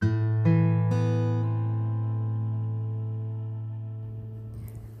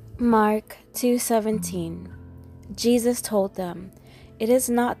Mark 2:17. Jesus told them, "It is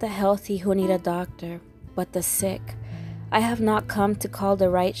not the healthy who need a doctor, but the sick. I have not come to call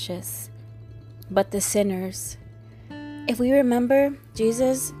the righteous, but the sinners." If we remember,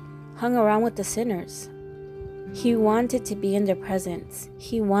 Jesus hung around with the sinners. He wanted to be in their presence.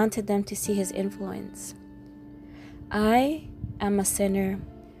 He wanted them to see his influence. I am a sinner.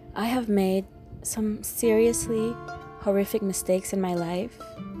 I have made some seriously horrific mistakes in my life.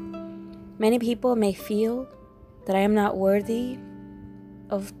 Many people may feel that I am not worthy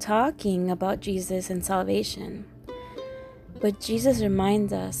of talking about Jesus and salvation. But Jesus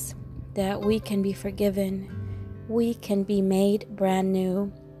reminds us that we can be forgiven, we can be made brand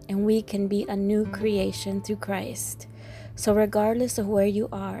new, and we can be a new creation through Christ. So regardless of where you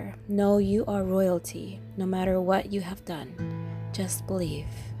are, know you are royalty, no matter what you have done. Just believe.